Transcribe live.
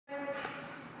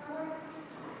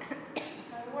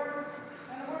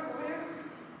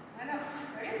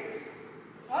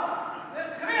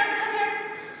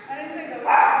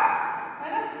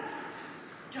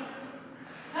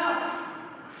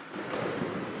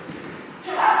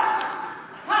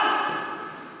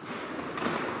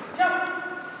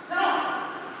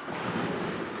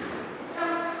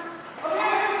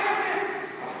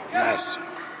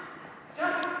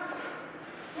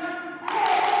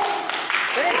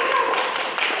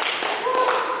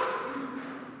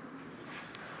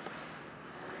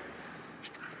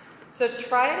So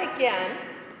try it again.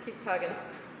 Keep tugging.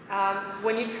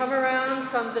 When you come around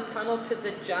from the tunnel to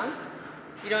the jump,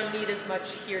 you don't need as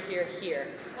much here. Okay.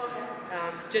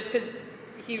 Just because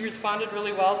he responded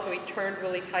really well, so he turned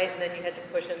really tight, and then you had to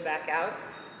push him back out.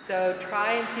 So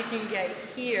try and see if you can get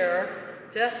here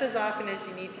just as often as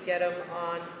you need to get him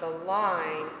on the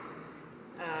line.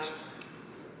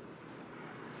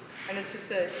 And it's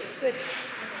good.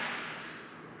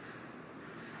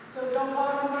 So don't call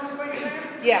it too much, is what you're saying?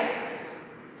 Yeah.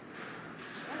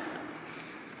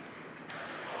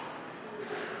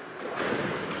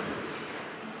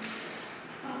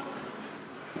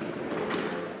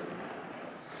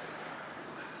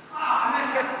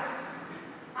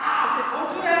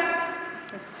 Don't do that.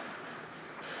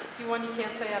 See one you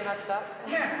can't say I messed up?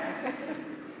 Yeah.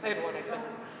 I had one I couldn't.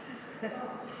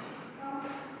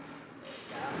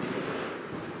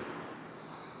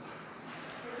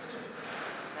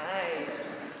 Nice.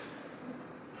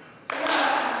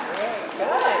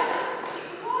 Good.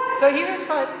 So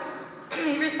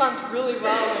he responds really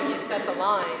well when you set the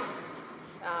line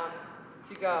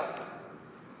to go.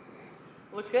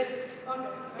 Look good? Okay.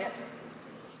 Yes.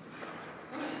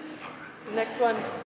 The next one.